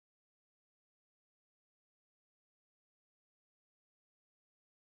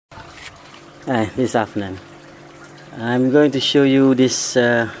Hi, this is Affnan. I'm going to show you this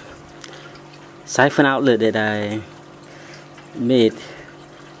siphon outlet that I made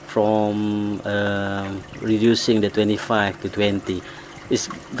from reducing the 25 to 20. It's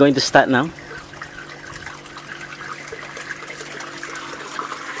going to start now.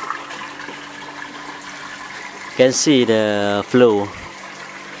 You can see the flow.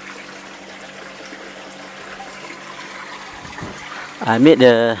 I made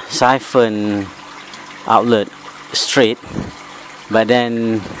the siphon outlet straight, but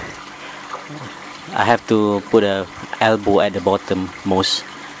then I have to put a elbow at the bottom most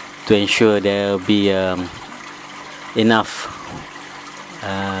to ensure there will be enough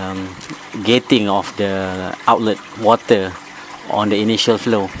gating of the outlet water on the initial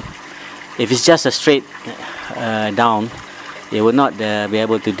flow. If it's just a straight down, it will not be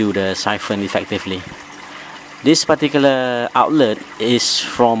able to do the siphon effectively. This particular outlet is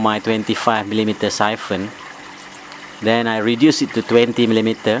from my 25mm siphon. Then I reduce it to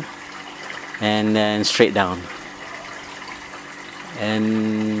 20mm and then straight down.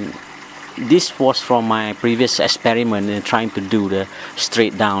 And this was from my previous experiment in trying to do the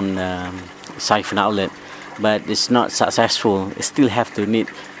straight down siphon outlet, but it's not successful. It still have to need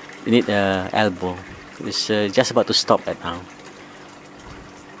elbow. It's just about to stop it now.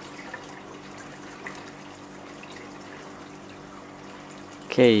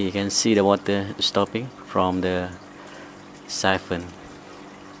 Okay, you can see the water stopping from the siphon.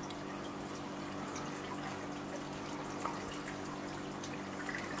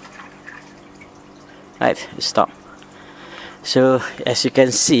 Right, stop. So as you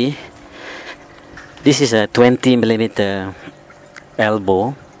can see, this is a 20mm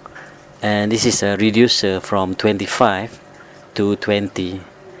elbow, and this is a reducer from 25 to 20,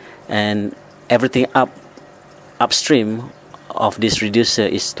 and everything upstream of this reducer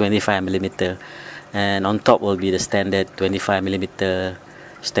is 25mm, and on top will be the standard 25mm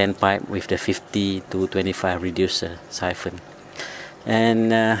standpipe with the 50 to 25 reducer siphon.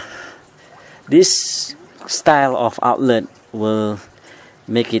 And this style of outlet will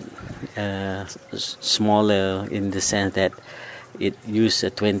make it smaller in the sense that it uses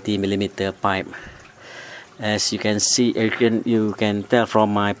a 20mm pipe. As you can see, you can tell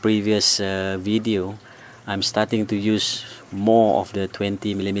from my previous video, I'm starting to use more of the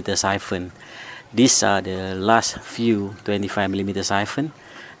 20mm siphon. These are the last few 25mm siphon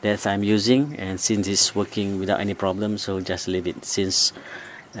that I'm using, and since it's working without any problem, so just leave it, since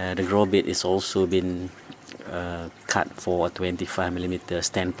the grow bit is also been cut for a 25mm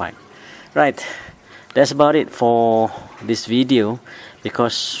standpipe. Right, that's about it for this video,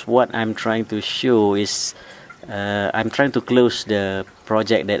 because what I'm trying to show is I'm trying to close the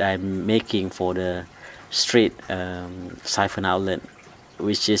project that I'm making for the straight siphon outlet,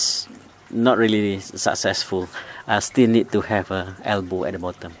 which is not really successful. I still need to have an elbow at the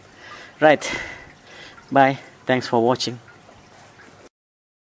bottom. Right, bye, thanks for watching.